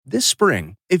This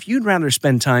spring, if you'd rather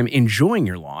spend time enjoying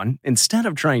your lawn instead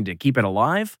of trying to keep it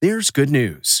alive, there's good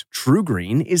news.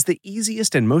 TruGreen is the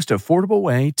easiest and most affordable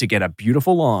way to get a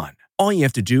beautiful lawn. All you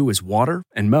have to do is water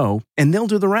and mow, and they'll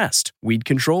do the rest. Weed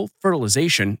control,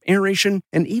 fertilization, aeration,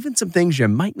 and even some things you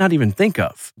might not even think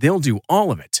of. They'll do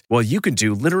all of it, while you can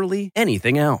do literally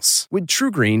anything else. With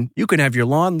TruGreen, you can have your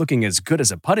lawn looking as good as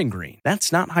a putting green.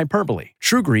 That's not hyperbole.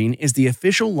 TruGreen is the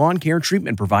official lawn care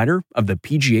treatment provider of the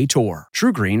PGA Tour.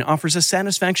 TruGreen offers a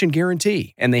satisfaction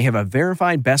guarantee, and they have a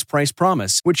verified best price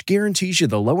promise, which guarantees you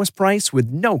the lowest price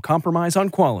with no compromise on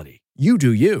quality. You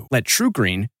do you. Let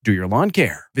TruGreen do your lawn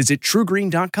care. Visit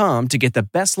TruGreen.com to get the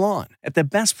best lawn at the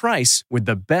best price with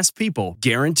the best people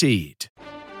guaranteed.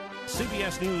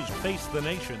 CBS News Face the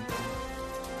Nation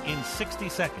in 60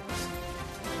 seconds.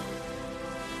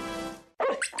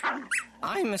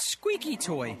 I'm a squeaky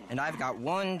toy, and I've got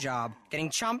one job, getting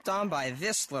chomped on by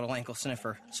this little ankle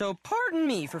sniffer. So pardon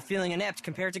me for feeling inept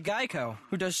compared to Geico,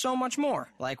 who does so much more.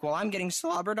 Like while I'm getting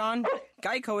slobbered on,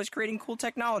 Geico is creating cool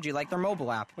technology like their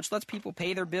mobile app, which lets people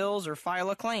pay their bills or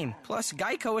file a claim. Plus,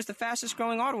 Geico is the fastest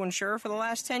growing auto insurer for the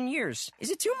last 10 years.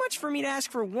 Is it too much for me to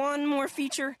ask for one more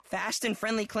feature? Fast and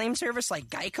friendly claim service like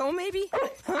Geico, maybe?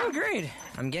 Oh, great.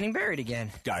 I'm getting buried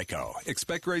again. Geico.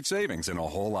 Expect great savings and a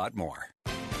whole lot more.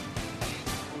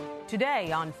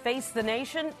 Today on Face the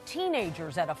Nation,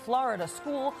 teenagers at a Florida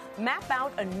school map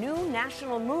out a new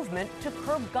national movement to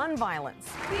curb gun violence.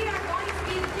 We are going to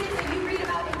be the kids that you read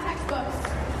about in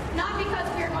textbooks, not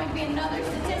because we are going to be another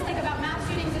statistic about mass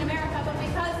shootings in America, but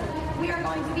because we are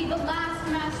going to be the last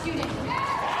mass shooting.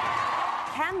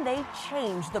 Can they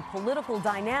change the political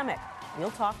dynamic?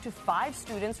 We'll talk to 5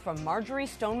 students from Marjory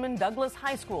Stoneman Douglas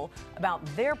High School about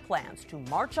their plans to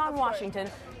march on Washington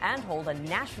and hold a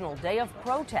national day of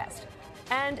protest.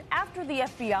 And after the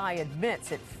FBI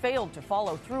admits it failed to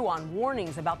follow through on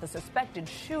warnings about the suspected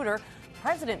shooter,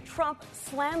 President Trump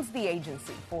slams the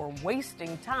agency for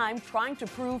wasting time trying to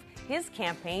prove his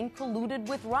campaign colluded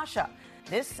with Russia.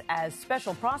 This as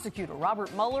Special Prosecutor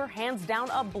Robert Mueller hands down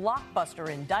a blockbuster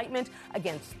indictment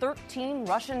against 13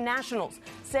 Russian nationals,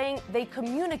 saying they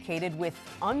communicated with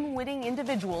unwitting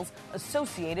individuals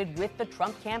associated with the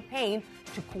Trump campaign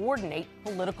to coordinate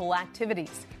political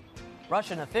activities.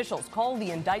 Russian officials call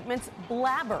the indictments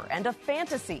blabber and a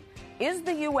fantasy. Is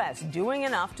the U.S. doing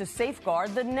enough to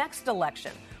safeguard the next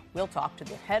election? We'll talk to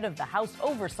the head of the House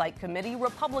Oversight Committee,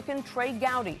 Republican Trey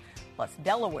Gowdy, plus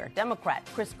Delaware Democrat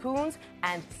Chris Coons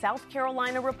and South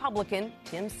Carolina Republican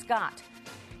Tim Scott.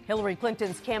 Hillary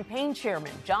Clinton's campaign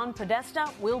chairman, John Podesta,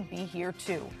 will be here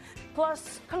too.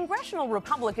 Plus, congressional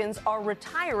Republicans are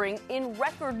retiring in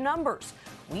record numbers.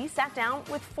 We sat down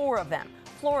with 4 of them.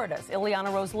 Florida's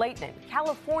Ileana Ros-Lehtinen,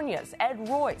 California's Ed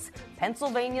Royce,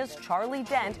 Pennsylvania's Charlie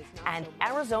Dent, and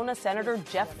Arizona Senator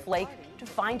Jeff Flake to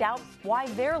find out why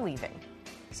they're leaving.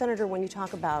 Senator, when you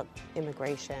talk about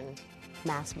immigration,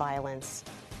 mass violence,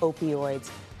 opioids,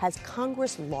 has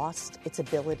Congress lost its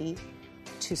ability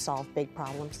to solve big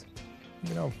problems?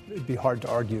 You know, it'd be hard to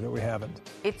argue that we haven't.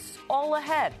 It's all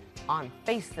ahead on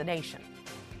Face the Nation.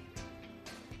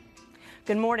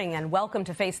 Good morning and welcome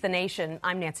to Face the Nation.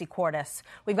 I'm Nancy Cordes.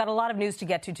 We've got a lot of news to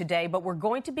get to today, but we're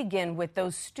going to begin with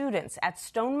those students at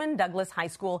Stoneman Douglas High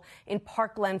School in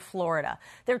Parkland, Florida.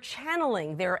 They're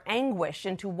channeling their anguish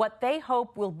into what they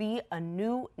hope will be a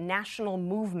new national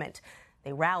movement.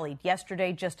 They rallied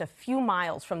yesterday just a few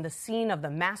miles from the scene of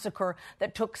the massacre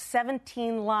that took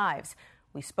 17 lives.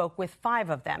 We spoke with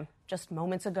 5 of them just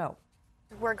moments ago.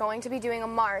 We're going to be doing a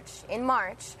march in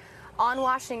March on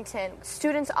Washington.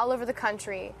 Students all over the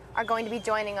country are going to be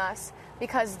joining us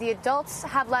because the adults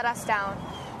have let us down.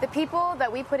 The people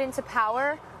that we put into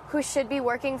power who should be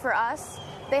working for us,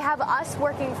 they have us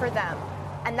working for them.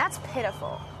 And that's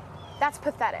pitiful. That's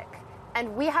pathetic.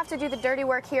 And we have to do the dirty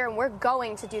work here, and we're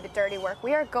going to do the dirty work.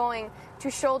 We are going to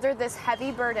shoulder this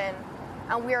heavy burden,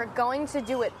 and we are going to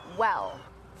do it well.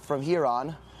 From here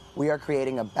on, we are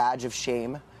creating a badge of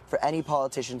shame for any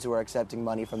politicians who are accepting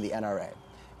money from the NRA.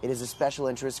 It is a special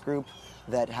interest group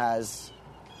that has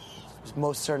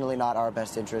most certainly not our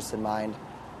best interests in mind,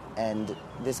 and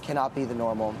this cannot be the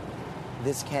normal.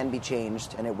 This can be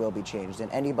changed, and it will be changed.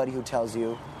 And anybody who tells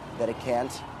you that it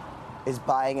can't is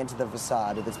buying into the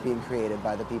facade that's being created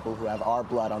by the people who have our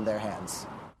blood on their hands.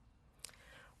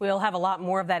 We'll have a lot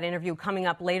more of that interview coming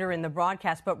up later in the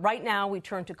broadcast, but right now we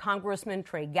turn to Congressman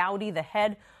Trey Gowdy, the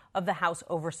head of the House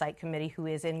Oversight Committee, who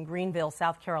is in Greenville,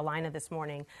 South Carolina this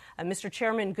morning. Mr.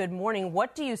 Chairman, good morning.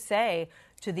 What do you say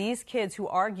to these kids who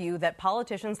argue that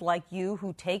politicians like you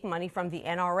who take money from the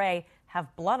NRA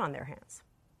have blood on their hands?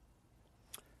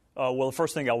 Well, the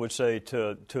first thing I would say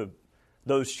to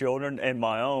those children and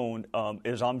my own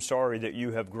is I'm sorry that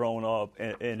you have grown up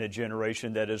in a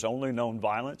generation that has only known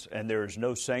violence, and there is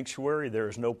no sanctuary, there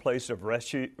is no place of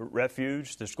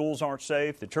refuge. The schools aren't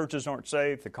safe, the churches aren't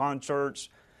safe, the concerts.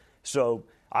 So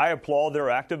I applaud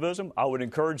their activism. I would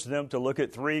encourage them to look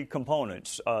at three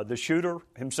components: the shooter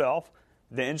himself,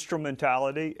 the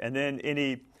instrumentality, and then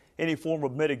any form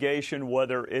of mitigation,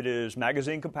 whether it is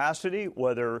magazine capacity,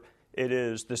 whether it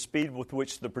is the speed with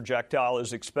which the projectile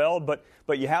is expelled. But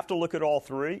you have to look at all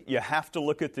three. You have to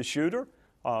look at the shooter,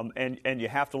 and you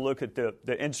have to look at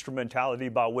the instrumentality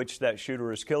by which that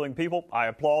shooter is killing people. I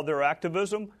applaud their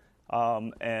activism,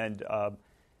 and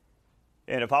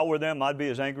if I were them, I'd be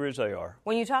as angry as they are.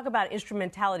 When you talk about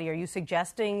instrumentality, are you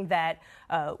suggesting that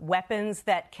weapons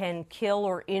that can kill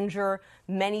or injure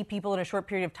many people in a short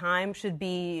period of time should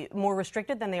be more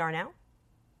restricted than they are now?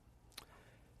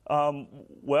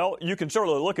 Well, you can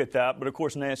certainly look at that, but of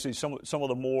course, Nancy, some of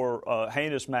the more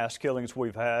heinous mass killings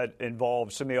we've had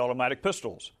involve semi-automatic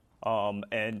pistols.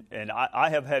 And I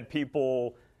have had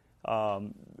people,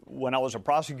 when I was a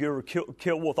prosecutor,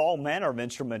 kill with all manner of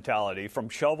instrumentality, from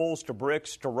shovels to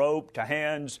bricks to rope to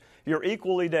hands. You're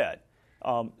equally dead.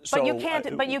 But you can't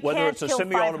kill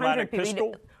 500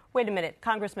 people. Wait a minute,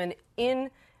 Congressman.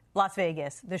 In Las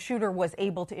Vegas, the shooter was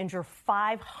able to injure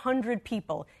 500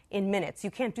 people in minutes. You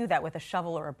can't do that with a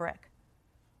shovel or a brick.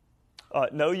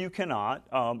 No, you cannot,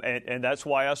 and that's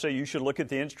why I say you should look at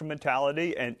the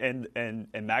instrumentality and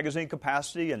magazine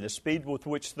capacity and the speed with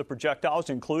which the projectiles,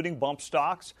 including bump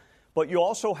stocks. But you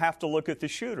also have to look at the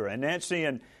shooter. And Nancy,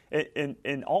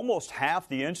 in almost half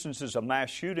the instances of mass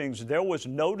shootings, there was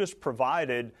notice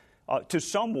provided to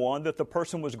someone that the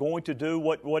person was going to do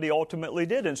what he ultimately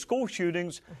did. In school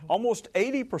shootings, almost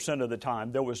 80% of the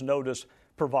time there was notice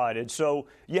provided. So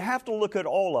you have to look at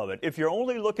all of it. If you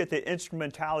only look at the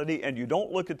instrumentality and you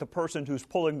don't look at the person who's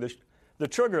pulling the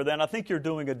trigger, then I think you're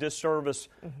doing a disservice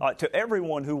to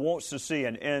everyone who wants to see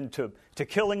an end to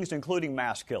killings, including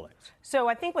mass killings. So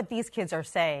I think what these kids are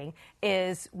saying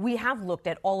is we have looked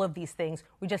at all of these things.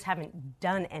 We just haven't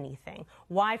done anything.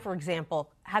 Why, for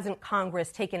example, hasn't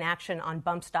Congress taken action on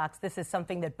bump stocks? This is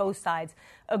something that both sides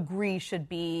agree should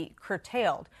be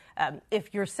curtailed.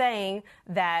 If you're saying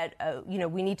that,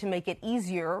 we need to make it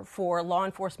easier for law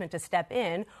enforcement to step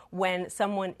in when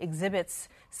someone exhibits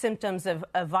symptoms of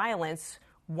violence,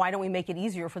 why don't we make it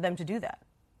easier for them to do that?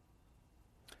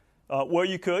 Well,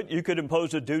 you could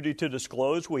impose a duty to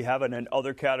disclose. We have it in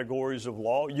other categories of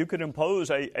law. You could impose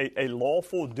a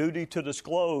lawful duty to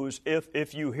disclose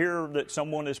if you hear that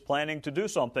someone is planning to do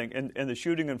something. In the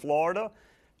shooting in Florida,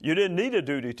 you didn't need a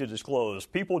duty to disclose.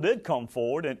 People did come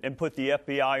forward and put the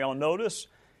FBI on notice.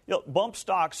 Bump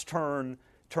stocks turn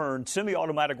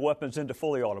semi-automatic weapons into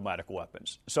fully automatic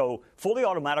weapons. So fully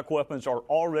automatic weapons are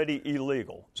already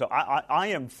illegal. So I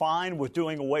am fine with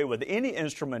doing away with any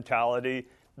instrumentality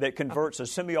that converts a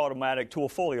semi-automatic to a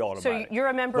fully automatic. So you're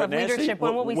a member of leadership.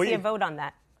 When will we see a vote on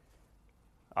that?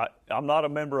 I'm not a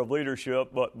member of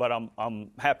leadership, but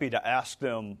I'm happy to ask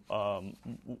them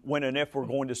when and if we're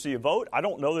going to see a vote. I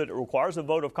don't know that it requires a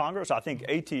vote of Congress. I think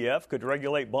ATF could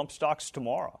regulate bump stocks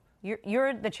tomorrow.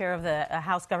 You're the chair of the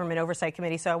House Government Oversight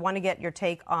Committee, so I want to get your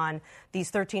take on these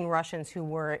 13 Russians who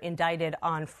were indicted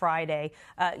on Friday.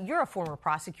 You're a former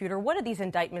prosecutor. What do these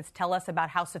indictments tell us about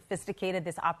how sophisticated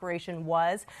this operation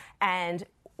was and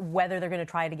whether they're going to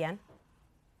try it again?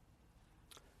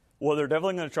 Well, they're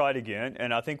definitely going to try it again,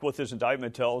 and I think what this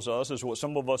indictment tells us is what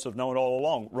some of us have known all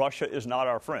along. Russia is not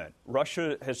our friend.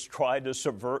 Russia has tried to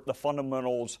subvert the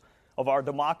fundamentals of our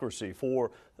democracy.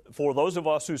 For those of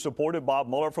us who supported Bob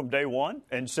Mueller from day one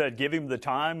and said give him the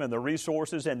time and the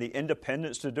resources and the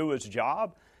independence to do his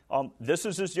job, this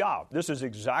is his job. This is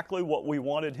exactly what we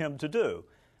wanted him to do.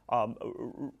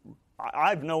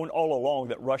 I've known all along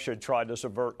that Russia tried to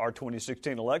subvert our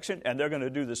 2016 election, and they're going to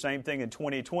do the same thing in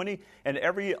 2020 and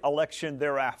every election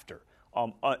thereafter,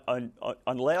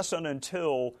 unless and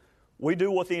until we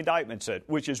do what the indictment said,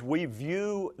 which is we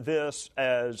view this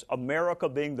as America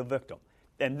being the victim.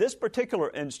 In this particular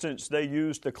instance, they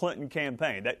used the Clinton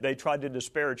campaign. They tried to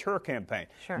disparage her campaign.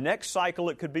 Sure. Next cycle,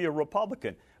 it could be a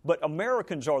Republican. But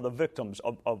Americans are the victims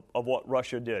of what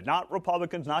Russia did. Not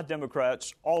Republicans, not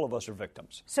Democrats. All of us are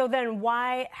victims. So then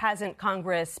why hasn't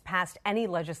Congress passed any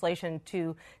legislation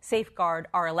to safeguard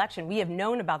our election? We have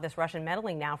known about this Russian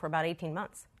meddling now for about 18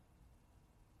 months.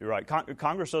 You're right.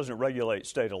 Congress doesn't regulate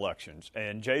state elections.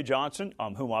 And Jay Johnson,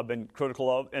 whom I've been critical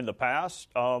of in the past,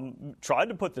 tried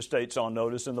to put the states on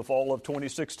notice in the fall of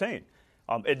 2016.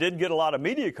 It didn't get a lot of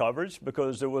media coverage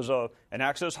because there was an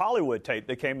Access Hollywood tape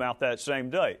that came out that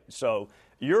same day. So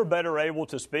you're better able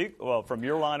to speak from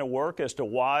your line of work as to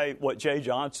why what Jay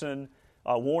Johnson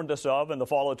warned us of in the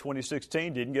fall of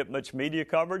 2016. Didn't get much media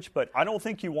coverage, but I don't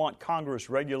think you want Congress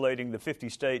regulating the 50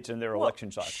 states and their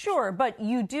election cycles. Sure, but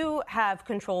you do have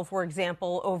control, for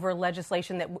example, over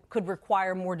legislation that could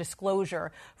require more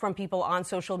disclosure from people on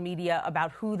social media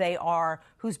about who they are,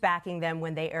 who's backing them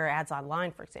when they air ads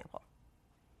online, for example.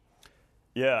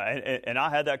 Yeah, and I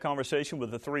had that conversation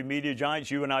with the three media giants.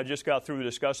 You and I just got through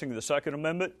discussing the Second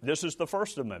Amendment. This is the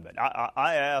First Amendment.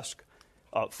 I ask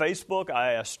Facebook,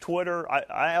 I ask Twitter,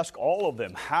 I ask all of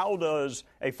them, how does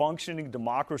a functioning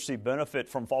democracy benefit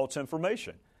from false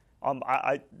information?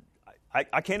 I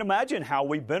can't imagine how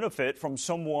we benefit from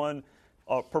someone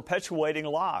perpetuating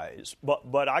lies,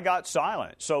 but I got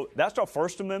silent. So that's our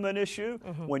First Amendment issue.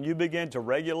 Mm-hmm. When you begin to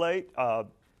regulate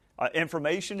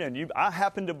information, and I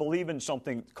happen to believe in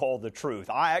something called the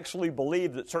truth. I actually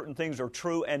believe that certain things are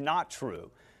true and not true.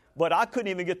 But I couldn't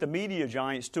even get the media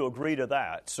giants to agree to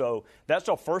that. So that's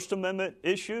a First Amendment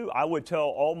issue. I would tell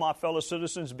all my fellow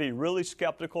citizens, be really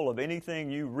skeptical of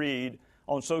anything you read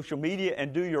on social media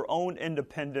and do your own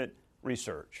independent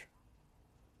research.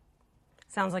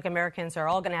 Sounds like Americans are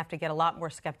all going to have to get a lot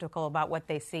more skeptical about what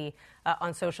they see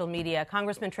on social media.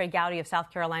 Congressman Trey Gowdy of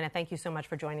South Carolina, thank you so much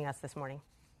for joining us this morning.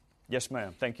 Yes,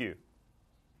 ma'am. Thank you.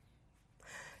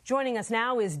 Joining us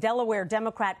now is Delaware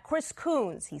Democrat Chris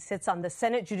Coons. He sits on the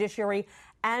Senate Judiciary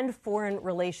and Foreign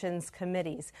Relations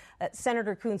Committees.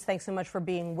 Senator Coons, thanks so much for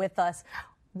being with us.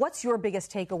 What's your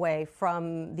biggest takeaway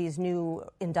from these new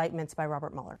indictments by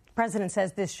Robert Mueller? The president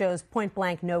says this shows point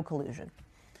blank no collusion.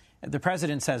 The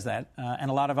president says that,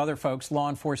 and a lot of other folks, law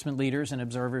enforcement leaders and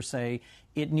observers, say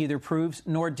it neither proves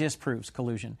nor disproves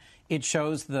collusion. It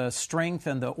shows the strength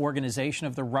and the organization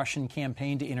of the Russian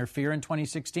campaign to interfere in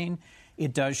 2016.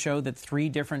 It does show that 3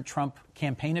 different Trump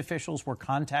campaign officials were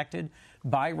contacted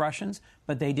by Russians,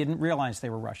 but they didn't realize they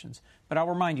were Russians. But I'll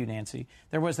remind you, Nancy,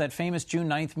 there was that famous June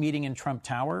 9th meeting in Trump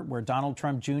Tower where Donald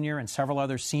Trump Jr. and several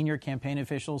other senior campaign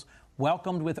officials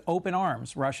welcomed with open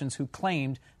arms Russians who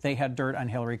claimed they had dirt on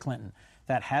Hillary Clinton.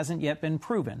 That hasn't yet been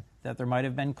proven, that there might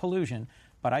have been collusion,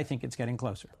 but I think it's getting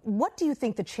closer. What do you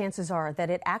think the chances are that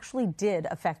it actually did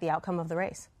affect the outcome of the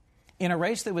race? In a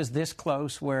race that was this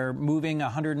close, where moving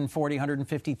 140,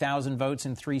 150,000 votes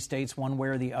in 3 states one way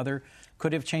or the other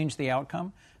could have changed the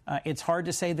outcome, it's hard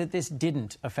to say that this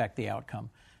didn't affect the outcome.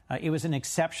 It was an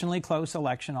exceptionally close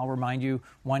election. I'll remind you,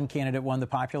 one candidate won the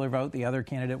popular vote, the other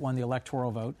candidate won the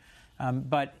electoral vote.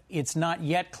 But it's not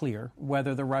yet clear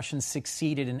whether the Russians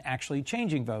succeeded in actually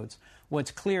changing votes.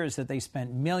 What's clear is that they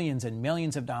spent millions and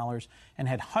millions of dollars and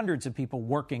had hundreds of people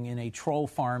working in a troll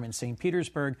farm in St.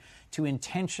 Petersburg to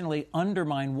intentionally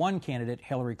undermine one candidate,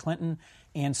 Hillary Clinton,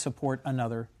 and support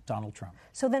another, Donald Trump.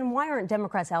 So then why aren't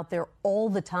Democrats out there all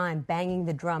the time banging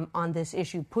the drum on this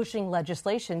issue, pushing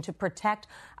legislation to protect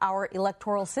our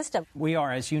electoral system? We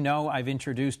are. As you know, I've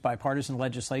introduced bipartisan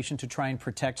legislation to try and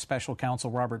protect Special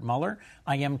Counsel Robert Mueller.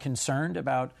 I am concerned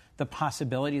about the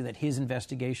possibility that his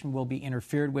investigation will be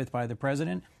interfered with by the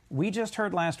president. We just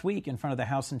heard last week in front of the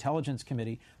House Intelligence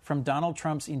Committee from Donald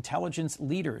Trump's intelligence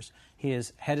leaders,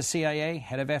 his head of CIA,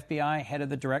 head of FBI, head of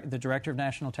the Director of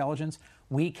National Intelligence.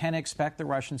 We can expect the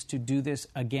Russians to do this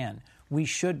again. We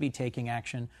should be taking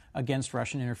action against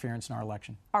Russian interference in our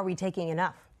election. Are we taking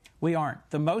enough? We aren't.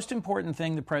 The most important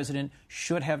thing the president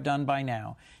should have done by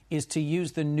now is to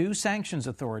use the new sanctions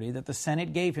authority that the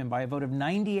Senate gave him by a vote of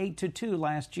 98-2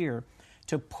 last year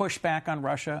to push back on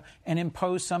Russia and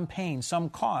impose some pain, some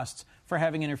costs for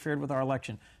having interfered with our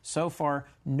election. So far,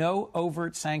 no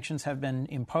overt sanctions have been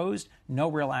imposed, no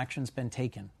real action's been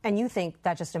taken. And you think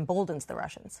that just emboldens the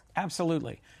Russians?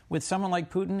 Absolutely. With someone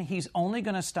like Putin, he's only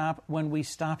going to stop when we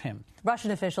stop him.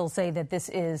 Russian officials say that this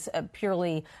is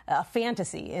purely a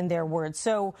fantasy, in their words.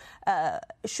 So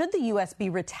should the U.S. be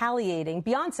retaliating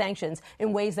beyond sanctions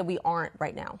in ways that we aren't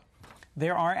right now?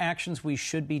 There are actions we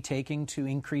should be taking to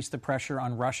increase the pressure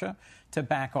on Russia to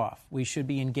back off. We should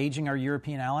be engaging our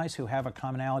European allies who have a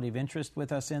commonality of interest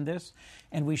with us in this,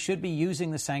 and we should be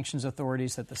using the sanctions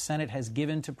authorities that the Senate has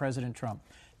given to President Trump.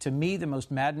 To me, the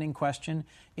most maddening question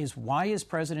is why is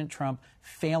President Trump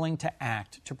failing to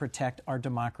act to protect our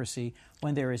democracy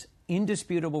when there is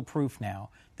indisputable proof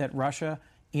now that Russia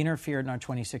interfered in our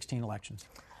 2016 elections?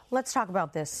 Let's talk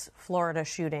about this Florida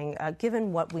shooting.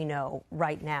 Given what we know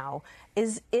right now,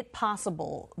 is it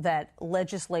possible that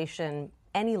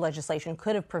any legislation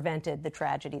could have prevented the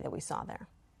tragedy that we saw there?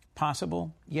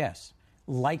 Possible, yes.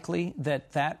 Likely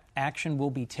that action will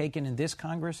be taken in this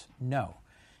Congress? No.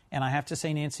 And I have to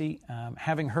say, Nancy,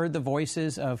 having heard the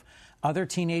voices of other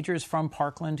teenagers from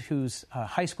Parkland whose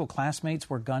high school classmates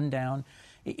were gunned down,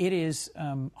 it is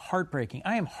heartbreaking.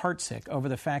 I am heartsick over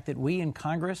the fact that we in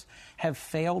Congress have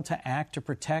failed to act to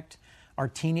protect our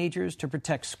teenagers, to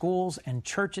protect schools and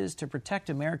churches, to protect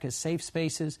America's safe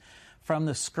spaces from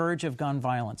the scourge of gun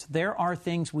violence. There are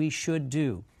things we should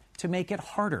do to make it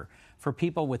harder for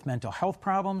people with mental health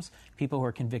problems, people who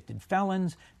are convicted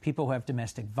felons, people who have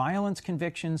domestic violence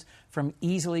convictions from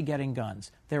easily getting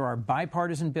guns. There are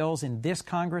bipartisan bills in this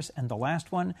Congress and the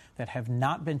last one that have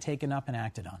not been taken up and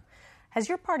acted on. Has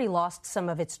your party lost some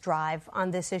of its drive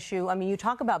on this issue? I mean, you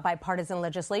talk about bipartisan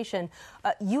legislation.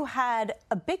 You had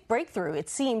a big breakthrough, it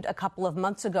seemed, a couple of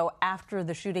months ago after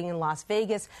the shooting in Las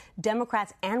Vegas.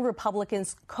 Democrats and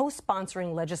Republicans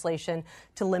co-sponsoring legislation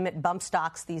to limit bump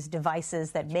stocks, these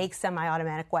devices that make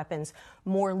semi-automatic weapons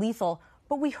more lethal.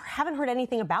 But we haven't heard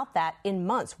anything about that in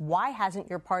months. Why hasn't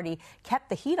your party kept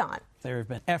the heat on? There have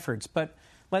been efforts, but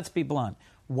let's be blunt.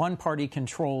 One party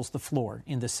controls the floor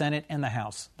in the Senate and the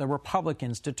House. The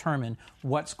Republicans determine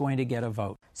what's going to get a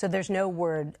vote. So there's no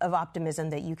word of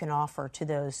optimism that you can offer to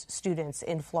those students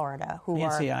in Florida who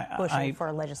Nancy, are pushing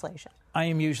for legislation? I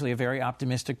am usually a very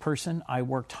optimistic person. I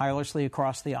work tirelessly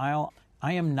across the aisle.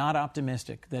 I am not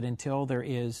optimistic that until there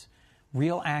is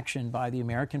real action by the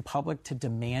American public to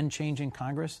demand change in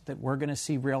Congress, that we're going to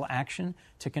see real action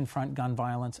to confront gun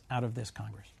violence out of this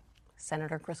Congress.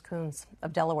 Senator Chris Coons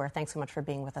of Delaware, thanks so much for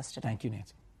being with us today. Thank you,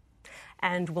 Nancy.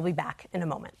 And we'll be back in a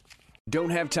moment.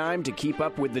 Don't have time to keep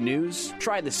up with the news?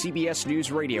 Try the CBS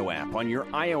News Radio app on your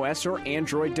iOS or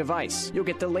Android device. You'll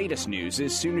get the latest news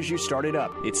as soon as you start it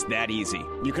up. It's that easy.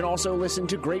 You can also listen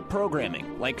to great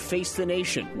programming like Face the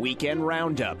Nation, Weekend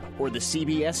Roundup, or the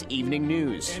CBS Evening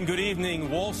News. And good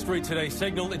evening. Wall Street today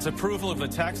signaled its approval of the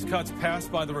tax cuts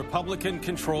passed by the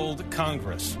Republican-controlled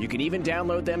Congress. You can even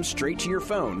download them straight to your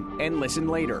phone and listen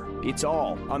later. It's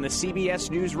all on the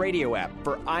CBS News Radio app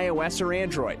for iOS or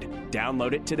Android.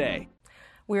 Download it today.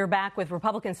 We're back with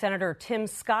Republican Senator Tim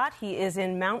Scott. He is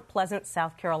in Mount Pleasant,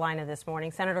 South Carolina this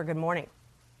morning. Senator, good morning.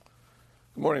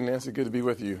 Good morning, Nancy. Good to be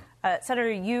with you.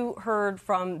 Senator, you heard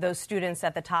from those students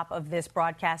at the top of this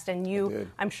broadcast, and you,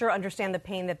 I'm sure, understand the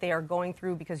pain that they are going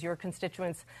through because your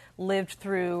constituents lived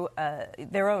through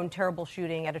their own terrible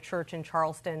shooting at a church in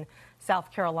Charleston,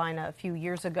 South Carolina, a few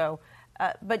years ago.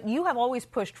 But you have always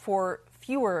pushed for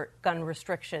fewer gun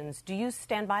restrictions. Do you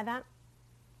stand by that?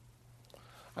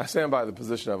 I stand by the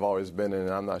position I've always been in, and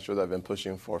I'm not sure that I've been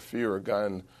pushing for fewer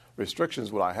gun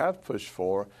restrictions. What I have pushed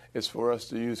for is for us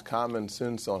to use common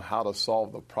sense on how to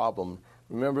solve the problem.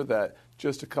 Remember that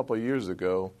just a couple of years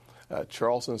ago,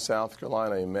 Charleston, South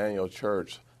Carolina, Emmanuel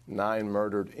Church, 9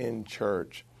 murdered in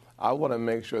church. I want to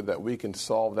make sure that we can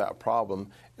solve that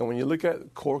problem. And when you look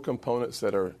at core components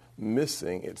that are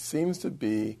missing, it seems to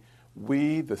be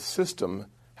we, the system,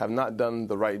 have not done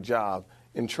the right job.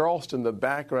 In Charleston, the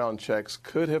background checks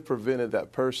could have prevented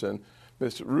that person,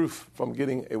 Mr. Roof, from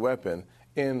getting a weapon.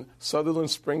 In Sutherland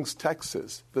Springs,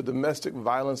 Texas, the domestic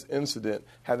violence incident,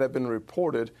 had that been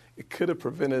reported, it could have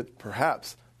prevented,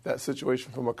 perhaps, that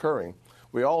situation from occurring.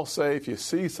 We all say, if you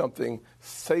see something,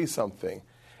 say something.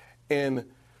 In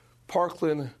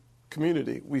Parkland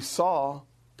community, we saw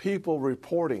people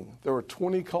reporting. There were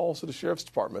 20 calls to the Sheriff's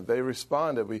Department. They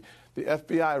responded. The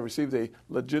FBI received a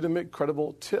legitimate,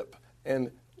 credible tip,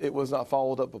 and it was not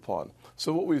followed up upon.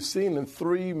 So what we've seen in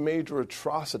 3 major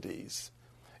atrocities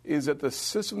is that the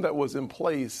system that was in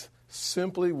place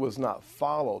simply was not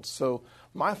followed. So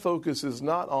my focus is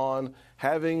not on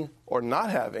having or not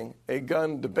having a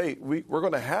gun debate. We're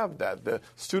going to have that. The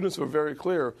students were very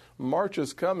clear. March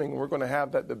is coming. We're going to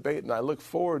have that debate, and I look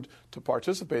forward to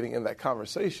participating in that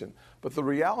conversation. But the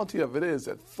reality of it is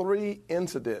that 3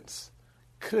 incidents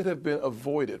could have been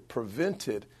avoided,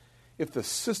 prevented, if the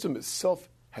system itself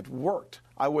had worked.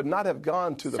 I would not have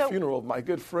gone to the funeral of my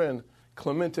good friend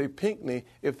Clemente Pinckney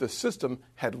if the system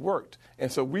had worked.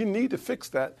 And so we need to fix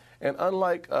that. And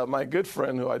unlike my good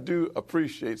friend, who I do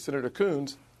appreciate, Senator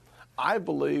Coons, I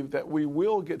believe that we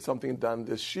will get something done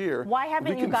this year. Why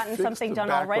haven't you gotten something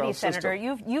done already, Senator?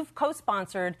 You've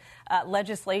co-sponsored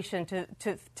legislation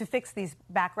to fix these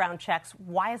background checks.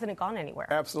 Why hasn't it gone anywhere?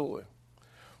 Absolutely.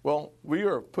 Well, we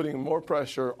are putting more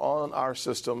pressure on our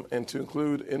system and to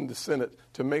include in the Senate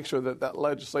to make sure that that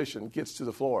legislation gets to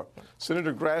the floor.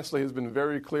 Senator Grassley has been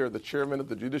very clear, the chairman of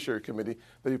the Judiciary Committee,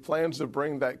 that he plans to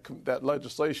bring that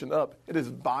legislation up. It is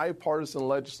bipartisan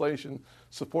legislation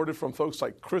supported from folks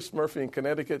like Chris Murphy in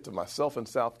Connecticut to myself in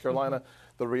South Carolina. Mm-hmm.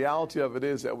 The reality of it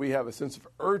is that we have a sense of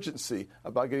urgency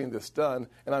about getting this done,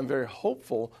 and I'm very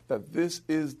hopeful that this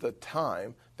is the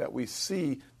time that we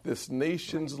see this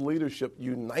nation's leadership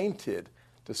united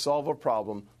to solve a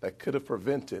problem that could have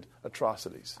prevented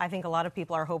atrocities. I think a lot of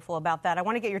people are hopeful about that. I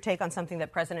want to get your take on something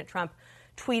that President Trump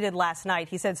tweeted last night.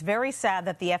 He said it's very sad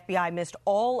that the FBI missed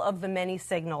all of the many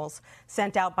signals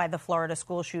sent out by the Florida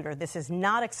school shooter. This is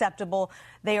not acceptable.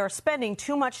 They are spending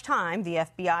too much time, the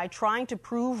FBI, trying to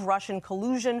prove Russian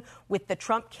collusion with the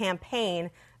Trump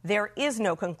campaign. There is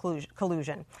no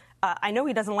collusion. I know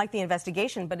he doesn't like the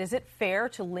investigation, but is it fair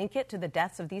to link it to the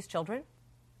deaths of these children?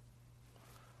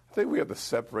 I think we have to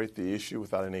separate the issue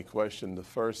without any question. The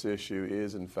first issue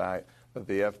is, in fact, that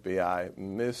the FBI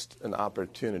missed an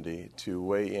opportunity to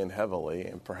weigh in heavily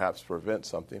and perhaps prevent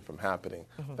something from happening.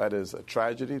 That is a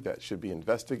tragedy that should be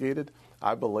investigated.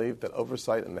 I believe that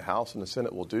oversight in the House and the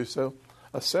Senate will do so.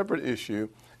 A separate issue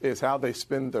is how they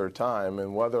spend their time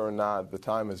and whether or not the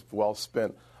time is well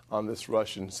spent on this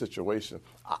Russian situation.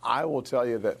 I will tell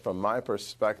you that from my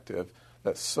perspective,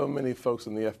 that so many folks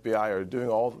in the FBI are doing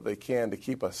all that they can to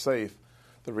keep us safe.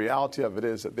 The reality of it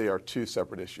is that they are two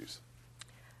separate issues.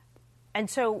 And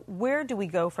so where do we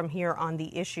go from here on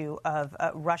the issue of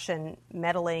Russian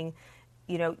meddling?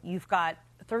 You know, you've got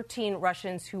 13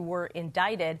 Russians who were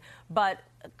indicted, but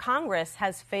Congress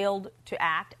has failed to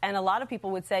act. And a lot of people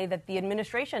would say that the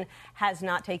administration has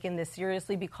not taken this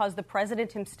seriously because the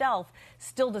president himself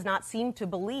still does not seem to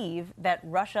believe that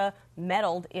Russia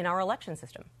meddled in our election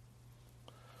system.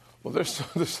 Well,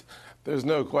 there's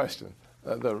no question.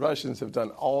 The Russians have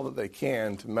done all that they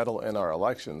can to meddle in our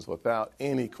elections without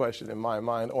any question in my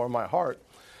mind or my heart.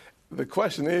 The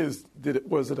question is,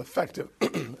 was it effective?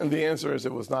 And the answer is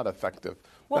it was not effective.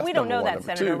 Well, That's we don't know one. that,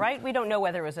 Senator, right? We don't know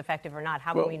whether it was effective or not.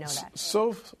 How can we know that?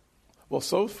 So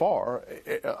far,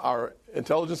 our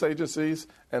intelligence agencies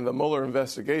and the Mueller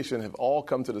investigation have all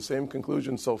come to the same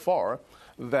conclusion so far,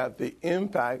 that the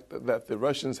impact that the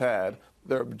Russians had,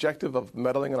 their objective of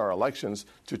meddling in our elections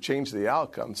to change the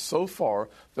outcome, so far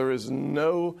there is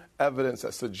no evidence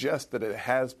that suggests that it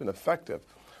has been effective.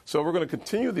 So we're going to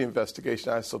continue the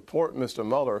investigation. I support Mr.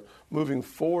 Mueller moving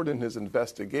forward in his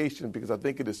investigation because I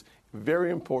think it is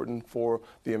very important for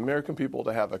the American people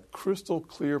to have a crystal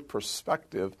clear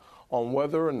perspective on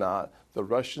whether or not the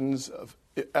Russians'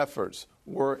 efforts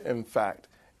were, in fact,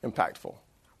 impactful.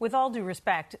 With all due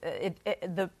respect,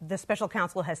 the special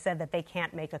counsel has said that they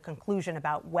can't make a conclusion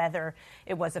about whether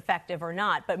it was effective or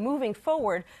not. But moving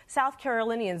forward, South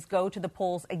Carolinians go to the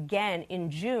polls again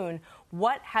in June.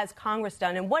 What has Congress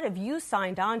done, and what have you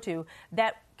signed on to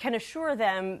that can assure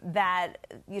them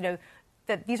that, you know,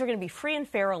 that these are going to be free and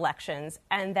fair elections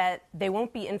and that they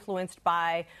won't be influenced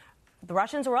by the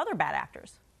Russians or other bad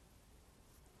actors?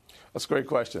 That's a great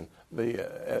question.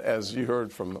 As you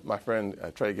heard from my friend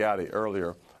Trey Gowdy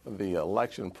earlier, the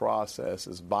election process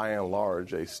is by and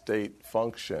large a state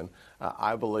function.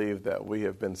 I believe that we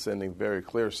have been sending very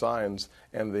clear signs,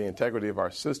 and the integrity of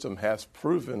our system has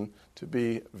proven to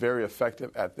be very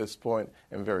effective at this point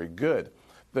and very good.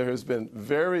 There has been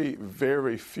very,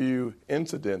 very few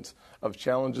incidents of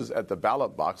challenges at the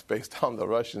ballot box based on the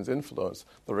Russians' influence.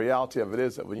 The reality of it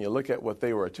is that when you look at what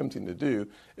they were attempting to do,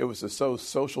 it was to sow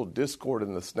social discord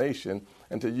in this nation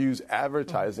and to use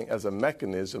advertising as a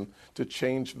mechanism to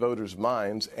change voters'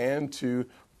 minds and to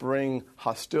bring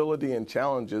hostility and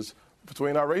challenges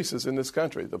between our races in this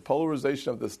country. The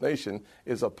polarization of this nation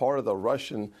is a part of the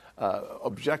Russian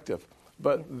objective.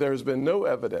 But there's been no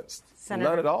evidence,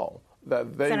 none at all,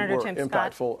 that they Senator were Tim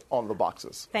impactful Scott, on the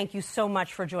boxes. Thank you so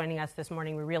much for joining us this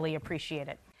morning. We really appreciate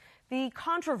it. The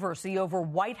controversy over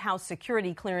White House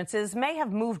security clearances may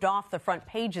have moved off the front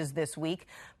pages this week,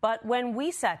 but when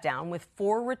we sat down with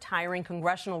 4 retiring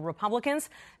congressional Republicans,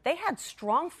 they had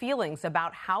strong feelings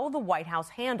about how the White House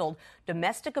handled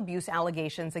domestic abuse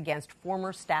allegations against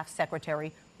former Staff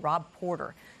Secretary Rob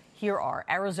Porter. Here are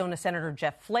Arizona Senator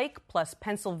Jeff Flake, plus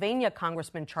Pennsylvania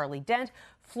Congressman Charlie Dent,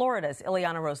 Florida's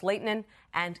Ileana Ros-Lehtinen,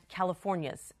 and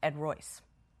California's Ed Royce.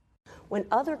 When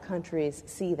other countries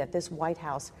see that this White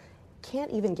House can't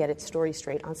even get its story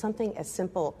straight on something as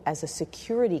simple as a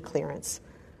security clearance,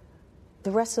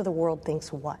 the rest of the world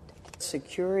thinks what?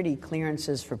 Security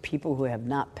clearances for people who have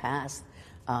not passed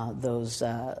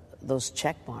those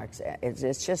check marks.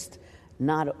 It's just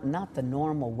not the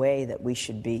normal way that we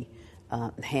should be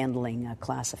handling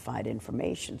classified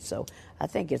information. So I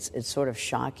think it's sort of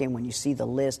shocking when you see the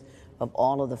list of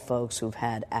all of the folks who've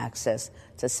had access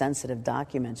to sensitive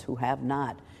documents who have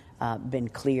not been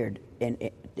cleared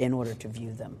in order to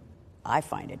view them. I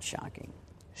find it shocking.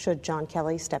 Should John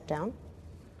Kelly step down?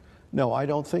 No, I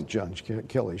don't think John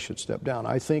Kelly should step down.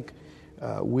 I think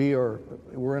we're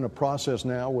in a process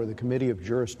now where the Committee of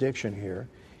Jurisdiction here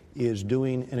is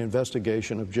doing an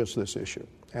investigation of just this issue.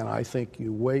 And I think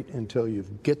you wait until you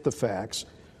get the facts,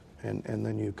 and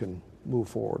then you can move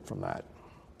forward from that.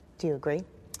 Do you agree?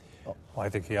 Well, I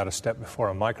think he ought to step before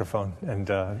a microphone and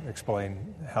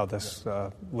explain how this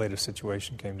latest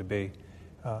situation came to be.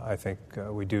 I think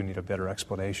we do need a better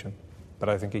explanation, but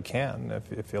I think he can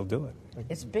if he'll do it.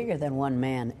 It's bigger than one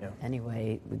man. Yeah.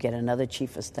 Anyway, we get another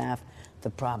chief of staff, the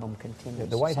problem continues.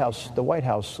 The White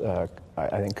House, I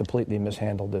think, completely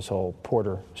mishandled this whole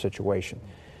Porter situation.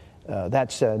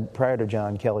 That said, prior to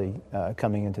John Kelly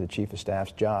coming into the chief of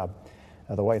staff's job,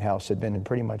 the White House had been in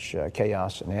pretty much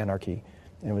chaos and anarchy,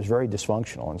 and it was very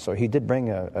dysfunctional. And so he did bring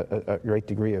a great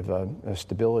degree of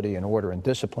stability and order and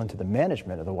discipline to the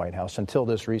management of the White House until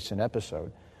this recent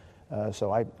episode.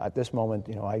 So at this moment,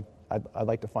 I'd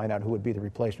like to find out who would be the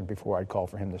replacement before I'd call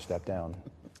for him to step down.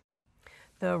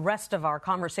 The rest of our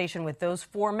conversation with those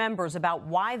 4 members about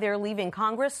why they're leaving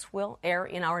Congress will air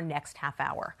in our next half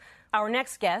hour. Our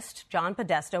next guest, John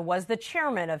Podesta, was the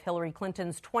chairman of Hillary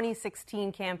Clinton's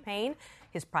 2016 campaign.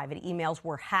 His private emails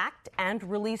were hacked and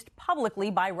released publicly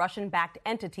by Russian-backed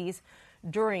entities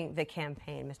during the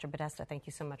campaign. Mr. Podesta, thank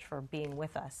you so much for being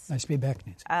with us. Nice to be back,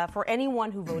 Nancy. For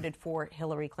anyone who voted for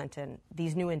Hillary Clinton,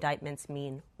 these new indictments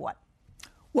mean what?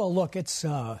 Well, look, it's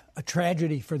a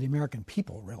tragedy for the American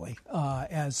people, really.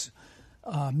 As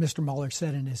Mr. Mueller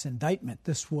said in his indictment,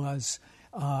 this was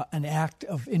an act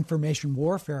of information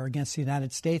warfare against the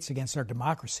United States, against our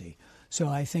democracy. So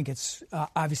I think it's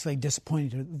obviously disappointing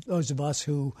to those of us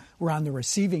who were on the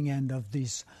receiving end of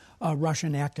these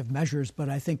Russian active measures. But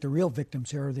I think the real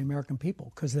victims here are the American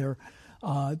people, because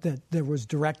that there was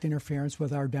direct interference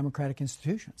with our democratic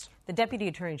institutions. The Deputy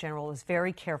Attorney General was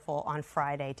very careful on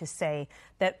Friday to say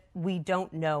that we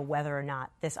don't know whether or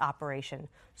not this operation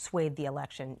swayed the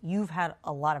election. You've had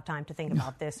a lot of time to think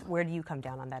about this. Where do you come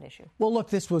down on that issue? Well, look,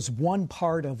 this was one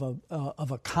part of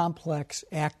a complex,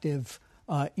 active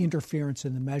interference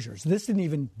in the measures. This didn't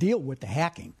even deal with the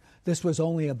hacking. This was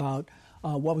only about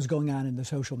what was going on in the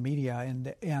social media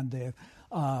and the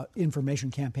information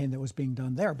campaign that was being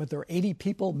done there. But there were 80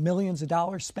 people, millions of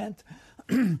dollars spent.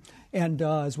 And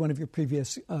as one of your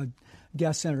previous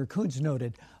guests, Senator Coons,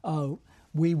 noted,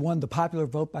 we won the popular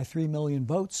vote by 3 million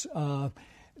votes.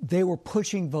 They were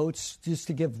pushing votes, just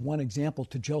to give one example,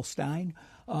 to Jill Stein.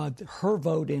 Her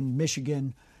vote in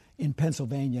Michigan, in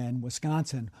Pennsylvania, and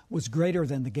Wisconsin was greater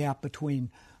than the gap between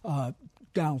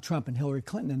Donald Trump and Hillary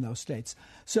Clinton in those states.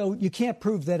 So you can't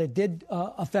prove that it did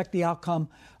affect the outcome,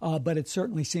 but it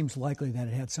certainly seems likely that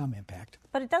it had some impact.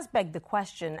 But it does beg the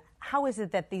question, how is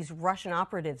it that these Russian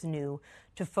operatives knew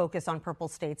to focus on purple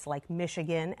states like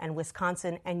Michigan and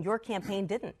Wisconsin, and your campaign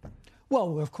didn't?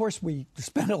 Well, of course, we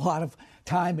spent a lot of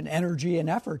time and energy and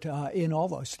effort in all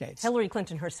those states. Hillary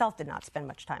Clinton herself did not spend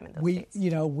much time in those states.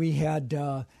 We had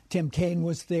Tim Kaine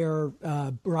was there,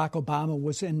 Barack Obama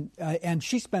was in, and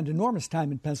she spent enormous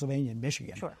time in Pennsylvania and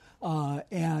Michigan. Sure.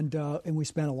 And we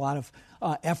spent a lot of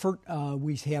effort.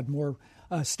 We had more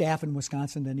staff in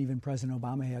Wisconsin than even President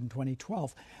Obama had in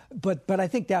 2012. But I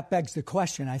think that begs the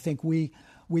question. I think we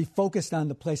focused on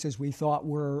the places we thought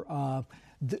were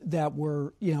that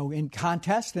were, in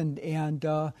contest, and in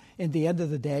the end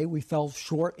of the day, we fell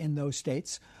short in those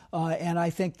states. And I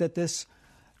think that this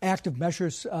active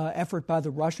measures effort by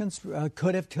the Russians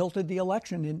could have tilted the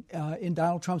election in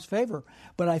Donald Trump's favor.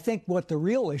 But I think what the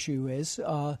real issue is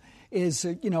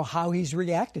how he's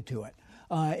reacted to it.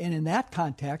 And in that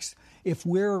context, if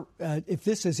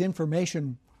this is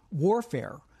information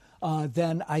warfare,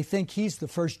 then I think he's the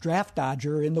first draft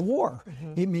dodger in the war.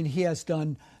 Mm-hmm. I mean, he has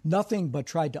done nothing but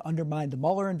tried to undermine the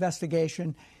Mueller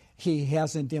investigation. He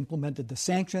hasn't implemented the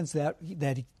sanctions that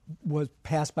was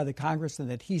passed by the Congress and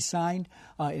that he signed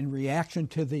in reaction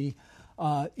to the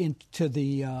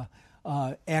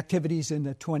activities in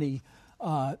the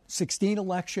 2016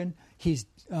 election.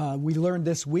 We learned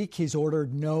this week he's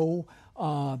ordered no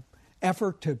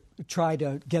effort to try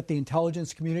to get the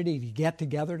intelligence community to get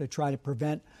together to try to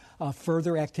prevent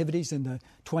further activities in the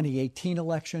 2018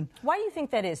 election. Why do you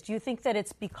think that is? Do you think that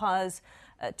it's because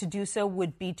to do so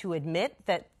would be to admit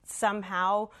that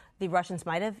somehow the Russians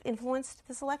might have influenced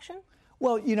this election?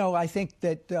 Well, I think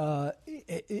that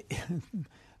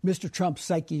Mr. Trump's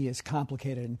psyche is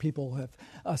complicated, and people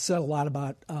have said a lot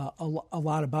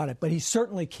about it. But he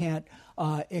certainly can't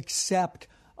accept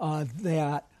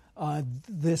that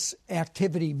this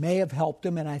activity may have helped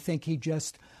him, and I think he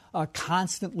just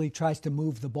constantly tries to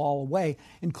move the ball away,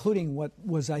 including what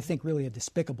was, I think, really a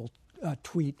despicable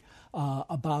tweet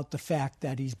about the fact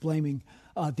that he's blaming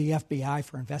the FBI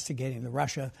for investigating the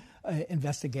Russia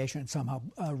investigation and somehow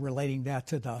relating that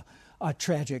to the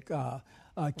tragic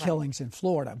killings in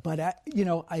Florida. But,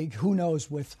 who knows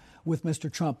with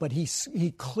Mr. Trump. But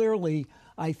he clearly,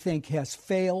 I think, has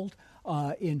failed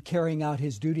in carrying out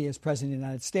his duty as President of the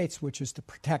United States, which is to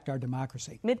protect our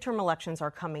democracy. Midterm elections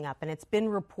are coming up, and it's been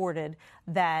reported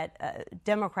that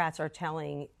Democrats are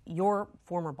telling your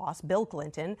former boss, Bill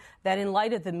Clinton, that in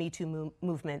light of the Me Too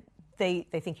movement, they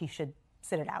think he should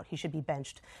sit it out. He should be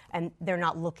benched, and they're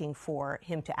not looking for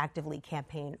him to actively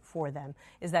campaign for them.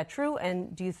 Is that true,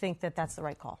 and do you think that that's the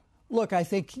right call? Look, I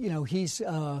think, he's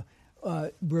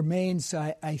remains,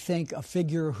 I think, a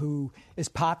figure who is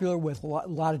popular with a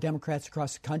lot of Democrats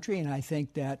across the country, and I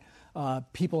think that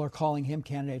people are calling him,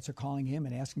 candidates are calling him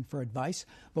and asking for advice.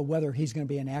 But whether he's going to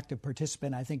be an active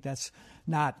participant, I think that's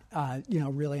not,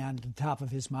 really on the top of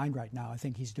his mind right now. I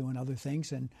think he's doing other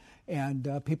things,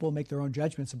 and people will make their own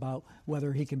judgments about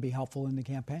whether he can be helpful in the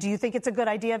campaign. Do you think it's a good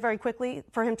idea, very quickly,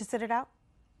 for him to sit it out?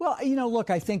 Well, look,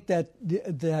 I think that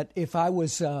if I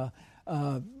was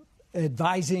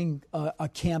advising a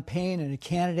campaign and a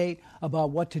candidate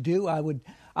about what to do, I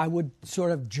would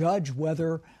sort of judge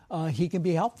whether he can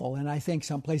be helpful. And I think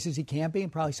some places he can be,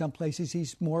 and probably some places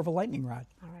he's more of a lightning rod.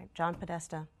 All right. John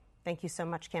Podesta, thank you so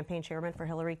much, campaign chairman for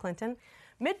Hillary Clinton.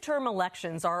 Midterm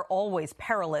elections are always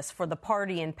perilous for the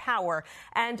party in power.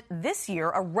 And this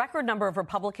year, a record number of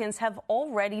Republicans have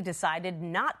already decided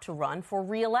not to run for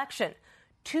re-election.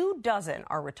 24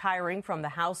 are retiring from the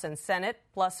House and Senate,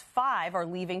 plus 5 are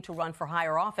leaving to run for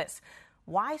higher office.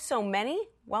 Why so many?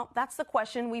 Well, that's the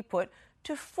question we put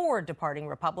to 4 departing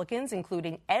Republicans,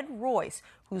 including Ed Royce,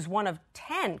 who's one of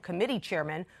 10 committee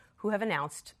chairmen who have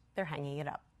announced they're hanging it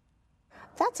up.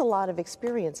 That's a lot of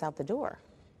experience out the door.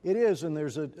 It is, and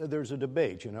there's a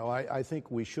debate. I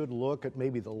think we should look at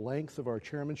maybe the length of our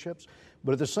chairmanships,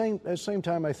 but at the same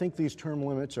time, I think these term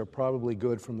limits are probably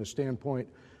good from the standpoint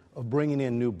of bringing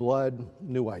in new blood,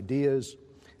 new ideas,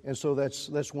 and so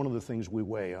that's one of the things we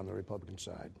weigh on the Republican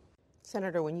side.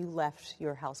 Senator, when you left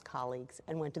your House colleagues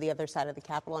and went to the other side of the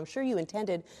Capitol, I'm sure you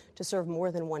intended to serve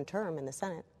more than one term in the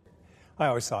Senate. I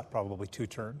always thought probably 2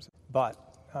 terms,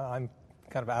 but I'm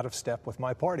kind of out of step with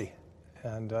my party,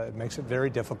 and it makes it very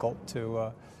difficult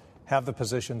to have the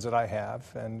positions that I have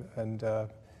and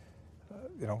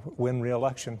win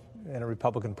re-election in a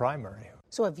Republican primary.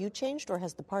 So have you changed, or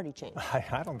has the party changed?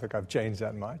 I don't think I've changed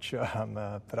that much,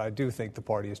 but I do think the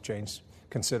party has changed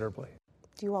considerably.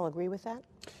 Do you all agree with that?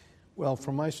 Well,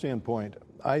 from my standpoint,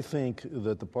 I think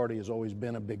that the party has always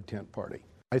been a big tent party.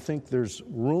 I think there's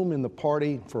room in the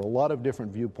party for a lot of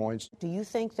different viewpoints. Do you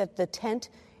think that the tent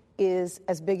is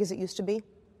as big as it used to be?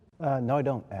 No, I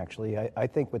don't, actually. I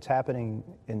think what's happening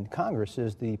in Congress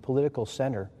is the political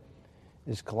center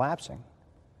is collapsing.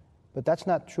 But that's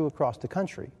not true across the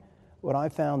country. What I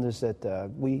found is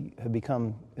that we have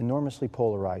become enormously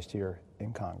polarized here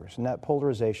in Congress, and that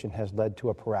polarization has led to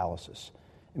a paralysis.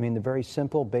 I mean, the very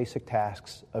simple, basic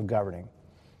tasks of governing,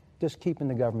 just keeping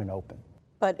the government open.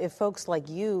 But if folks like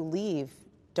you leave,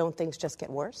 don't things just get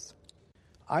worse?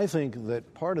 I think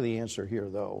that part of the answer here,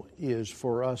 though, is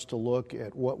for us to look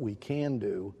at what we can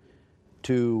do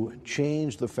to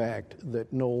change the fact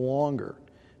that no longer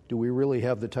do we really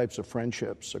have the types of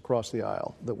friendships across the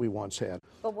aisle that we once had.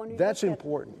 That's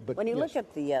important. But when you look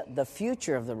at the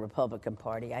future of the Republican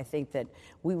Party, I think that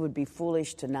we would be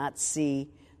foolish to not see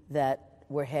that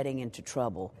we're heading into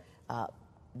trouble.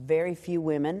 Very few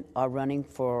women are running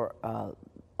for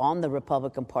on the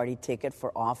Republican Party ticket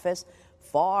for office.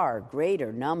 Far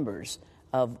greater numbers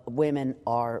of women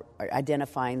are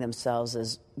identifying themselves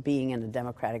as being in the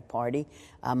Democratic Party.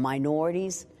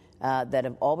 Minorities that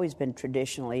have always been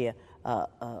traditionally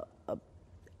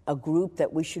a group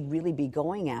that we should really be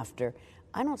going after.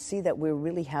 I don't see that we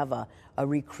really have a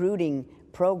recruiting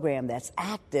program that's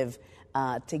active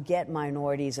to get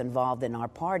minorities involved in our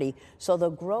party. So the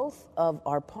growth of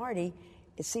our party,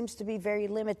 it seems to be very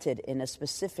limited in a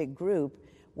specific group,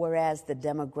 whereas the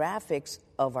demographics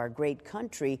of our great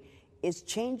country is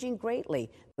changing greatly.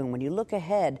 And when you look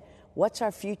ahead, what's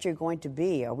our future going to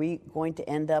be? Are we going to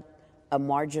end up a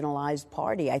marginalized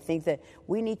party? I think that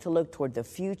we need to look toward the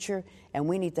future, and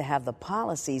we need to have the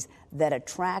policies that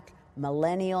attract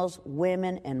millennials,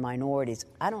 women, and minorities.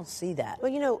 I don't see that.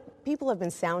 Well, people have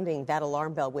been sounding that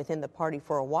alarm bell within the party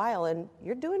for a while, and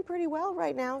you're doing pretty well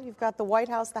right now. You've got the White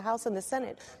House, the House, and the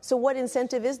Senate. So what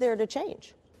incentive is there to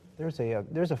change?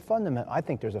 There's a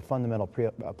fundamental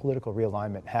political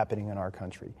realignment happening in our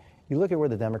country. You look at where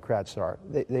the Democrats are,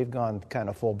 they've gone kind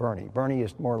of full Bernie. Bernie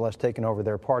is more or less taken over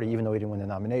their party, even though he didn't win the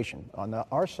nomination. On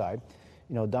our side,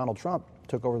 Donald Trump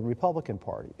took over the Republican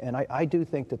Party. And I do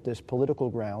think that this political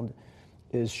ground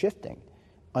is shifting.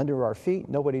 Under our feet,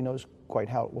 nobody knows quite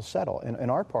how it will settle. In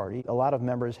our party, a lot of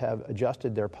members have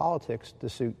adjusted their politics to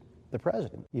suit the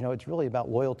president. You know, it's really about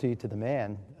loyalty to the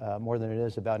man more than it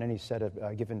is about any set of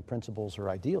given principles or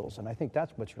ideals, and I think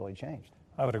that's what's really changed.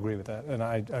 I would agree with that, and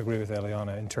I agree with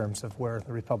Eliana in terms of where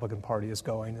the Republican Party is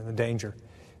going and the danger.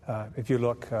 If you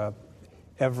look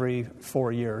every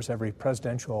 4 years, every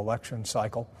presidential election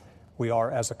cycle, we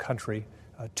are, as a country,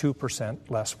 2%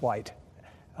 less white.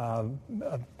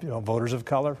 Voters of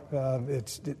color,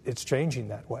 it's changing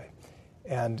that way.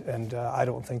 And I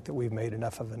don't think that we've made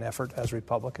enough of an effort as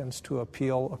Republicans to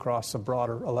appeal across the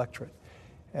broader electorate.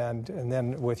 And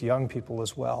then with young people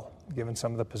as well, given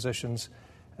some of the positions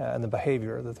and the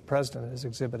behavior that the president has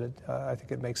exhibited, I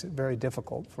think it makes it very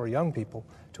difficult for young people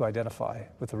to identify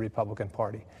with the Republican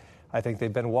Party. I think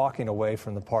they've been walking away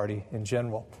from the party in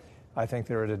general. I think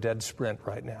they're at a dead sprint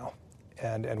right now,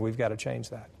 and we've got to change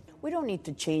that. We don't need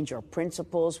to change our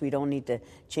principles. We don't need to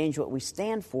change what we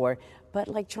stand for. But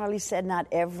like Charlie said, not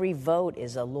every vote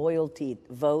is a loyalty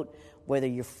vote, whether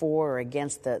you're for or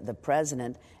against the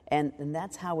president. And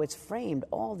that's how it's framed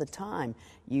all the time.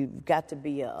 You've got to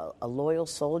be a loyal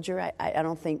soldier. I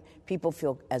don't think people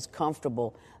feel as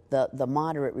comfortable, the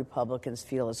moderate Republicans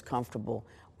feel as comfortable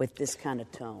with this kind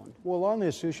of tone. Well, on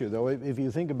this issue, though, if you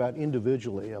think about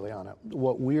individually, Eliana,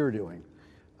 what we're doing,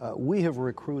 we have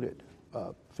recruited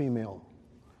female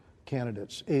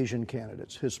candidates, Asian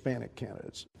candidates, Hispanic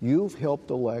candidates. You've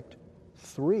helped elect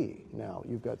 3 now.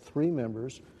 You've got 3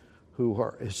 members who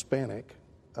are Hispanic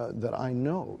that I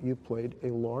know you played a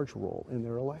large role in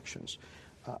their elections.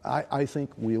 I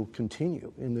think we'll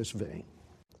continue in this vein.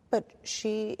 But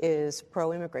she is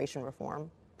pro-immigration reform,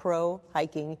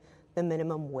 pro-hiking the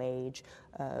minimum wage,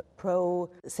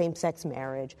 pro-same-sex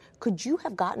marriage. Could you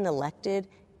have gotten elected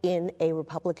in a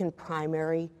Republican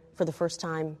primary for the first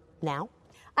time now?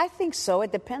 I think so.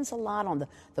 It depends a lot on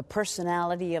the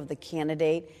personality of the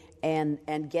candidate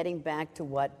and getting back to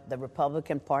what the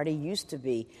Republican Party used to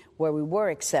be, where we were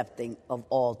accepting of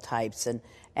all types.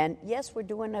 And yes, we're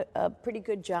doing a pretty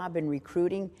good job in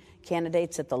recruiting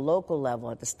candidates at the local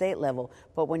level, at the state level.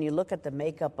 But when you look at the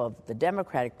makeup of the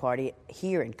Democratic Party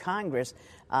here in Congress,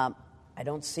 I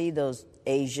don't see those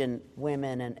Asian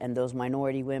women and those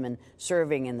minority women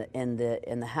serving in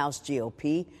the House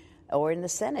GOP or in the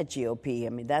Senate GOP. I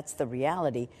mean, that's the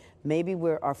reality. Maybe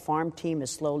our farm team is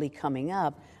slowly coming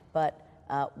up, but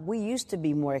we used to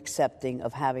be more accepting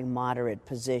of having moderate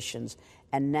positions,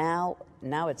 and now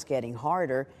it's getting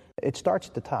harder. It starts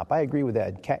at the top. I agree with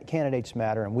that. Candidates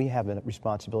matter, and we have a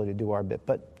responsibility to do our bit.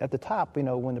 But at the top,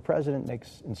 when the president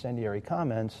makes incendiary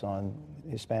comments on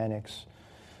Hispanics,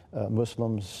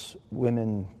 Muslims,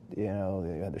 women,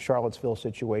 the Charlottesville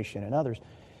situation and others,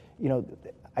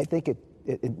 I think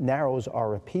it narrows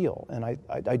our appeal. And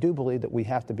I do believe that we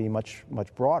have to be much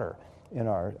broader in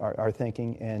our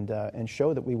thinking and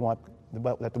show that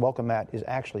that the welcome mat is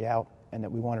actually out and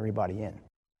that we want everybody in.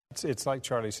 It's like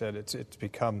Charlie said, it's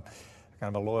become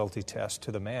kind of a loyalty test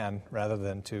to the man rather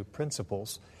than to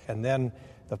principles. And then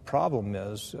the problem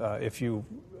is if you,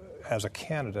 as a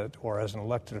candidate or as an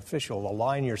elected official,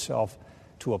 align yourself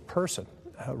to a person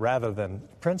rather than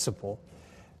principle,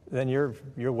 then you're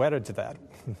wedded to that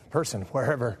person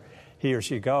wherever he or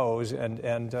she goes,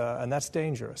 and that's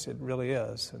dangerous. It really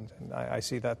is, and I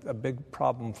see that a big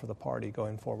problem for the party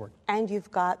going forward. And you've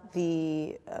got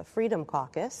the Freedom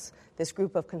Caucus, this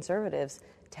group of conservatives,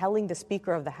 telling the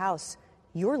Speaker of the House,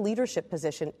 your leadership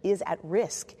position is at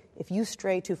risk if you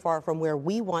stray too far from where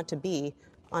we want to be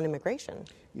on immigration.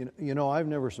 I've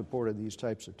never supported these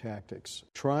types of tactics.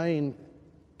 Trying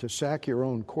to sack your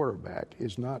own quarterback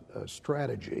is not a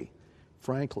strategy,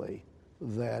 frankly,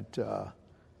 that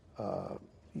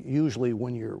usually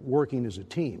when you're working as a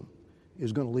team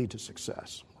is going to lead to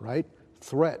success, right?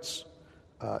 Threats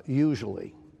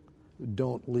usually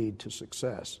don't lead to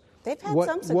success. They've had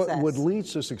some success. What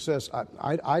leads to success,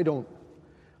 I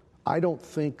don't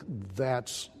think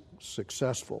that's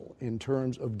successful in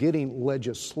terms of getting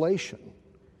legislation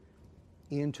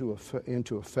into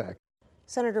effect.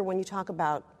 Senator, when you talk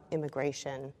about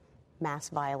immigration, mass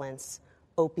violence,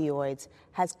 opioids,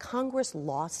 has Congress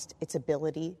lost its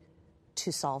ability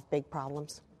to solve big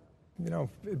problems?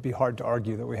 It'd be hard to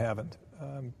argue that we haven't.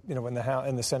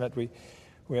 In the Senate, we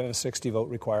have a 60-vote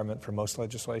requirement for most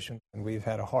legislation, and we've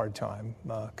had a hard time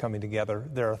coming together.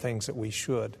 There are things that we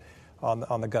should,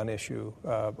 on the gun issue,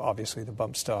 obviously the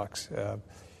bump stocks,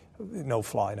 no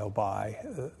fly, no buy,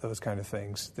 those kind of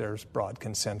things. There's broad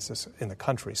consensus in the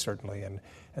country, certainly, and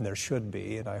there should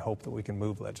be, and I hope that we can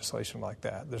move legislation like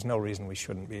that. There's no reason we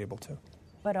shouldn't be able to.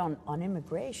 But on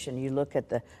immigration, you look at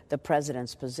the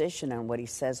president's position, and what he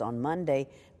says on Monday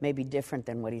may be different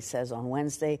than what he says on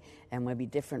Wednesday, and may be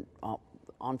different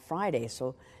on Friday.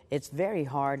 So it's very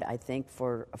hard, I think,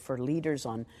 for leaders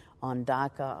on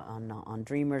DACA, on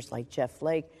Dreamers like Jeff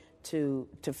Flake, to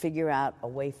figure out a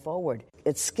way forward.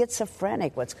 It's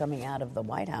schizophrenic what's coming out of the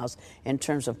White House in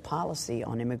terms of policy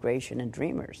on immigration and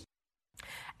Dreamers.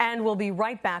 And we'll be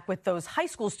right back with those high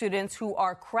school students who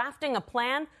are crafting a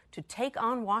plan to take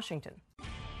on Washington.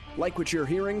 Like what you're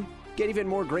hearing? Get even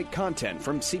more great content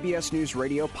from CBS News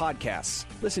Radio podcasts.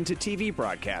 Listen to TV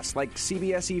broadcasts like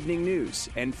CBS Evening News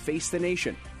and Face the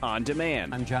Nation on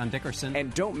demand. I'm John Dickerson.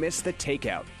 And don't miss The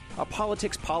Takeout, a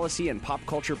politics, policy, and pop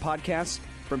culture podcast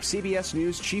from CBS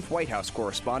News Chief White House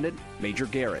correspondent Major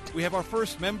Garrett. We have our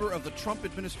first member of the Trump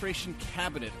administration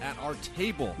cabinet at our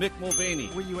table, Mick Mulvaney.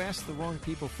 Where you asked the wrong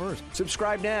people first.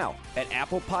 Subscribe now at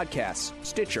Apple Podcasts,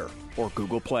 Stitcher, or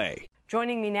Google Play.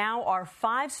 Joining me now are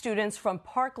 5 students from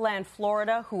Parkland,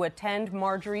 Florida, who attend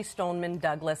Marjory Stoneman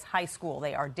Douglas High School.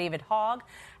 They are David Hogg,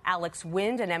 Alex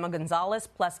Wind, and Emma Gonzalez,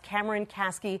 plus Cameron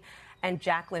Caskey and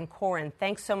Jacqueline Corin.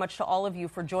 Thanks so much to all of you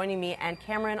for joining me. And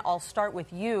Cameron, I'll start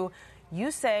with you. You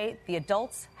say the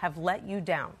adults have let you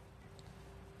down.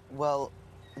 Well,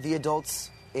 the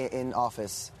adults in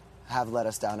office have let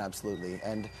us down, absolutely.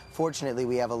 And fortunately,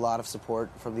 we have a lot of support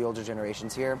from the older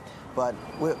generations here. But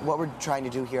what we're trying to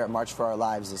do here at March for Our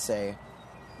Lives is say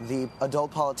the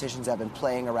adult politicians have been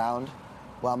playing around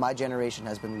while my generation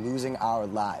has been losing our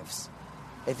lives.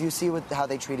 If you see how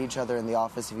they treat each other in the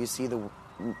office, if you see the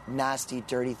nasty,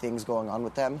 dirty things going on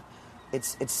with them,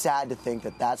 it's sad to think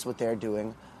that that's what they're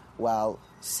doing while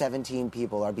 17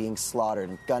 people are being slaughtered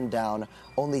and gunned down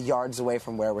only yards away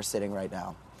from where we're sitting right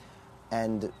now.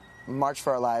 And March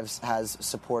for Our Lives has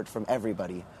support from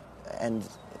everybody. And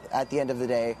at the end of the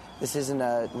day, this isn't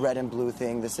a red and blue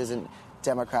thing. This isn't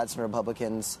Democrats and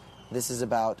Republicans. This is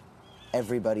about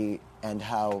everybody and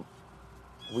how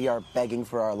we are begging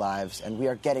for our lives and we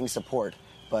are getting support,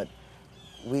 but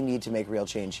we need to make real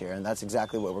change here, and that's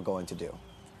exactly what we're going to do.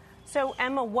 So,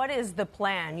 Emma, what is the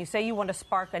plan? You say you want to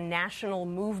spark a national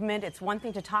movement. It's one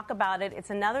thing to talk about it.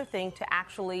 It's another thing to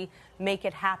actually make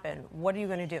it happen. What are you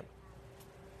going to do?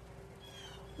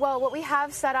 Well, what we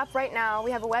have set up right now,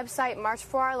 we have a website, March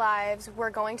for Our Lives. We're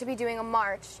going to be doing a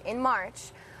march in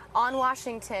March on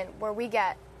Washington where we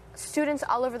get students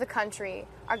all over the country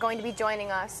are going to be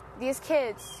joining us. These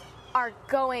kids are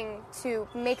going to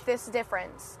make this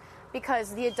difference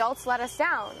because the adults let us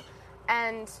down.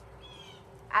 And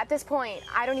at this point,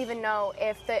 I don't even know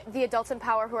if the adults in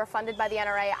power who are funded by the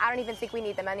NRA, I don't even think we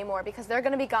need them anymore because they're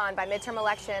going to be gone by midterm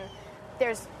election.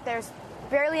 There's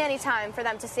barely any time for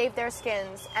them to save their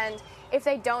skins. And if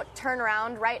they don't turn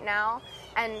around right now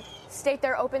and state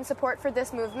their open support for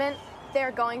this movement,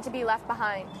 they're going to be left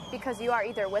behind because you are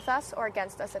either with us or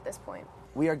against us at this point.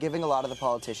 We are giving a lot of the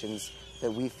politicians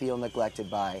that we feel neglected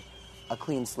by a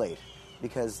clean slate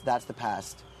because that's the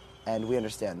past, and we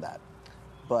understand that.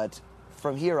 But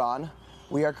from here on,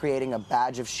 we are creating a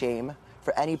badge of shame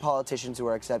for any politicians who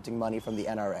are accepting money from the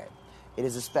NRA. It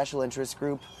is a special interest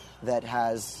group that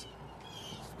has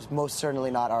most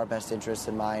certainly not our best interests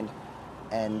in mind,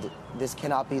 and this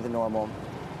cannot be the normal.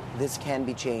 This can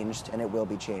be changed, and it will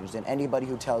be changed. And anybody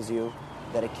who tells you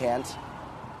that it can't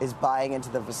is buying into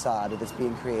the facade that's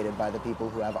being created by the people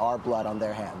who have our blood on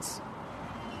their hands.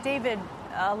 David,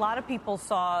 a lot of people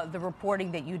saw the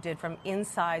reporting that you did from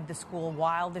inside the school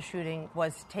while the shooting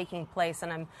was taking place,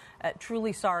 and I'm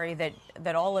truly sorry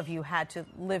that all of you had to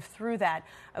live through that.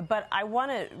 But I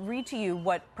want to read to you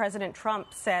what President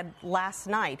Trump said last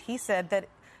night. He said that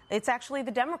it's actually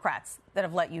the Democrats that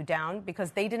have let you down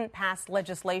because they didn't pass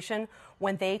legislation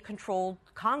when they controlled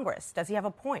Congress. Does he have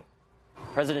a point?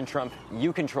 President Trump,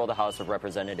 you control the House of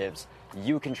Representatives,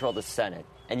 you control the Senate,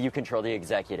 and you control the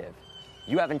executive.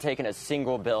 You haven't taken a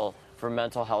single bill for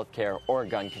mental health care or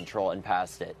gun control and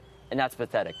passed it. And that's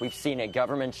pathetic. We've seen a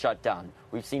government shutdown.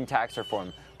 We've seen tax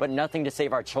reform, but nothing to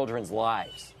save our children's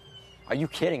lives. Are you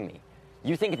kidding me?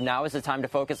 You think now is the time to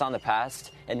focus on the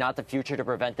past and not the future to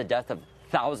prevent the death of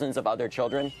thousands of other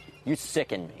children? You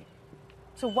sicken me.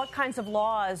 So what kinds of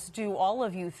laws do all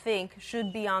of you think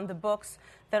should be on the books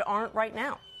that aren't right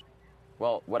now?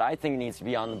 Well, what I think needs to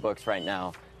be on the books right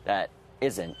now that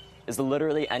isn't is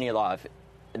literally any law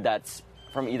that's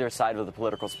from either side of the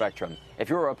political spectrum. If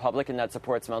you're a Republican that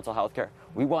supports mental health care,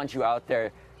 we want you out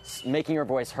there making your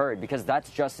voice heard because that's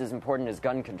just as important as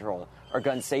gun control or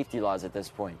gun safety laws at this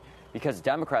point. Because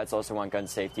Democrats also want gun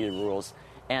safety rules,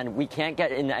 and we can't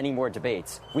get into any more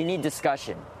debates. We need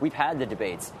discussion. We've had the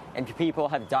debates, and people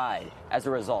have died as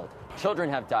a result. Children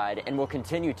have died and will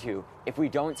continue to if we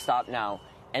don't stop now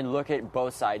and look at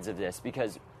both sides of this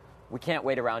because we can't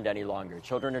wait around any longer.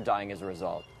 Children are dying as a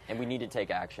result. and we need to take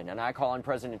action. And I call on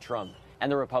President Trump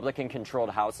and the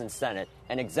Republican-controlled House and Senate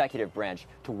and executive branch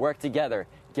to work together,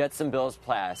 get some bills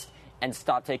passed, and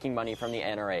stop taking money from the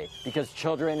NRA, because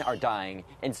children are dying,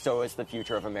 and so is the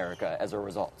future of America as a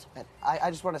result. I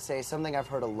just want to say something I've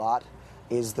heard a lot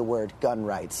is the word gun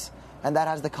rights. And that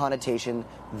has the connotation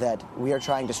that we are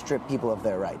trying to strip people of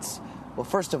their rights. Well,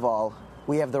 first of all,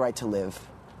 we have the right to live.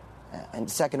 And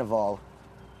second of all,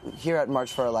 here at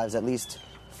March for Our Lives, at least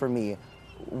for me,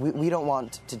 we don't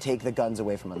want to take the guns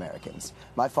away from Americans.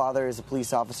 My father is a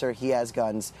police officer, he has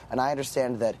guns, and I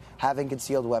understand that having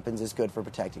concealed weapons is good for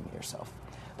protecting yourself.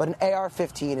 But an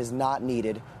AR-15 is not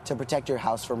needed to protect your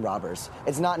house from robbers.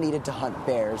 It's not needed to hunt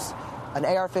bears. An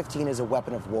AR-15 is a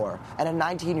weapon of war, and a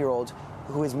 19-year-old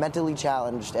who is mentally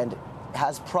challenged and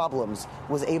has problems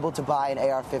was able to buy an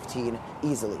AR-15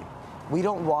 easily. We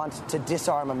don't want to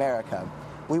disarm America.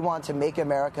 We want to make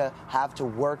America have to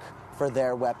work for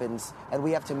their weapons, and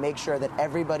we have to make sure that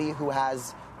everybody who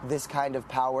has this kind of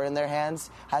power in their hands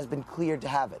has been cleared to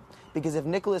have it. Because if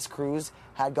Nicholas Cruz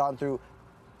had gone through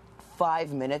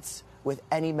 5 minutes with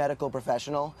any medical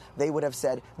professional, they would have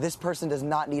said, this person does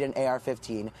not need an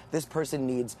AR-15, this person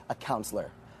needs a counselor.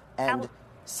 And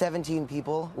 17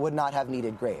 people would not have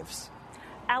needed graves.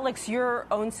 Alex, your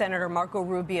own Senator Marco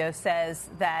Rubio says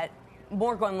that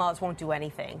more gun laws won't do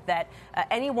anything, that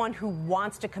anyone who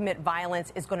wants to commit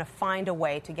violence is going to find a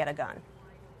way to get a gun.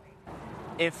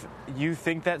 If you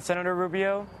think that, Senator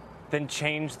Rubio, then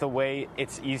change the way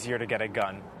it's easier to get a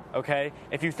gun, okay?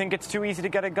 If you think it's too easy to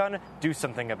get a gun, do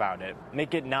something about it.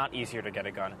 Make it not easier to get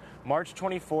a gun. March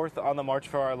 24th on the March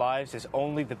for Our Lives is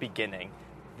only the beginning.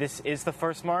 This is the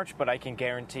first march, but I can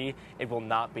guarantee it will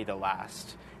not be the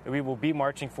last. We will be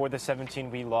marching for the 17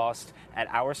 we lost at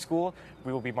our school.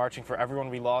 We will be marching for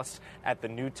everyone we lost at the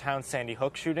Newtown Sandy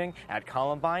Hook shooting, at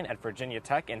Columbine, at Virginia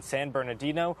Tech, in San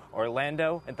Bernardino,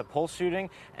 Orlando, at the Pulse shooting,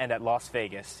 and at Las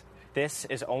Vegas. This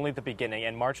is only the beginning,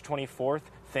 and March 24th,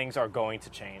 things are going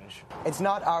to change. It's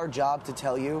not our job to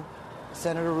tell you,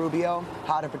 Senator Rubio,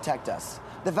 how to protect us.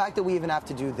 The fact that we even have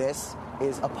to do this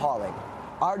is appalling.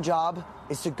 Our job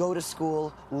is to go to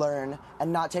school, learn,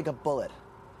 and not take a bullet.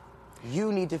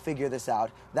 You need to figure this out.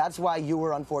 That's why you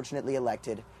were unfortunately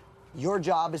elected. Your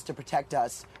job is to protect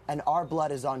us, and our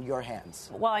blood is on your hands.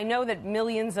 Well, I know that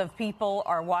millions of people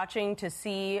are watching to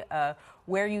see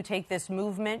where you take this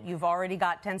movement. You've already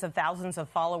got tens of thousands of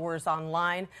followers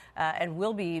online, and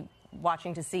we'll be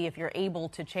watching to see if you're able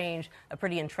to change a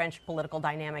pretty entrenched political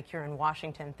dynamic here in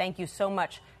Washington. Thank you so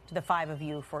much to the 5 of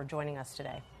you for joining us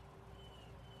today.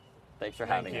 Thanks for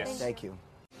having us. Thank you.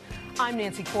 I'm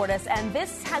Nancy Cordes, and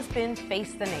this has been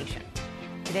Face the Nation.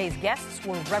 Today's guests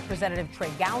were Representative Trey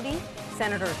Gowdy,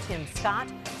 Senator Tim Scott,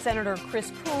 Senator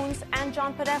Chris Coons, and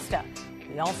John Podesta.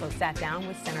 We also sat down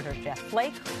with Senator Jeff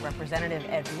Flake, Representative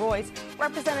Ed Royce,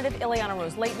 Representative Ileana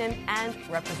Ros-Lehtinen, and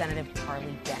Representative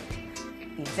Charlie Dent.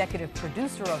 The executive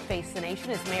producer of Face the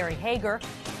Nation is Mary Hager.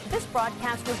 This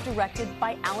broadcast was directed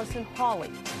by Allison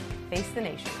Hawley. Face the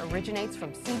Nation originates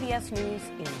from CBS News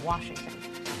in Washington.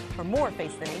 For more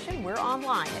Face the Nation, we're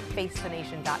online at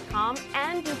facethenation.com,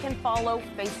 and you can follow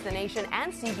Face the Nation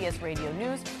and CBS Radio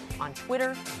News on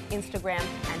Twitter, Instagram,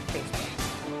 and Facebook.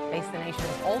 Face the Nation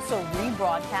is also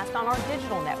rebroadcast on our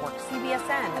digital network, CBSN,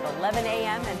 at 11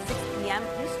 a.m. and 6 p.m.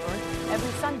 Eastern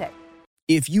every Sunday.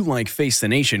 If you like Face the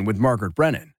Nation with Margaret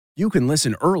Brennan, you can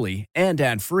listen early and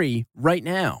ad-free right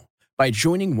now by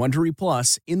joining Wondery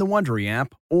Plus in the Wondery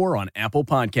app or on Apple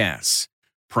Podcasts.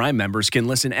 Prime members can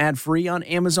listen ad-free on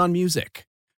Amazon Music.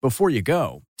 Before you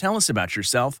go, tell us about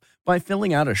yourself by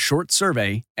filling out a short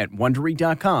survey at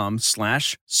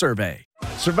Wondery.com/survey.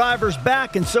 Survivor's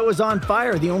back, and so is On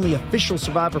Fire, the only official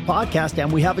Survivor podcast, and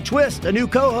we have a twist, a new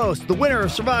co-host, the winner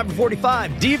of Survivor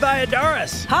 45, Dee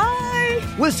Valladares. Hi!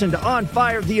 Listen to On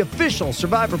Fire, the official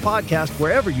Survivor podcast,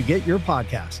 wherever you get your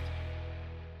podcast.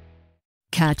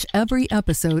 Catch every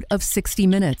episode of 60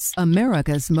 Minutes,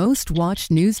 America's most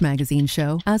watched news magazine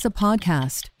show, as a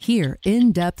podcast. Hear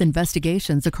in-depth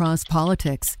investigations across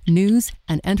politics, news,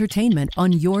 and entertainment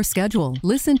on your schedule.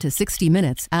 Listen to 60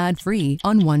 Minutes ad-free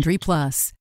on Wondery Plus.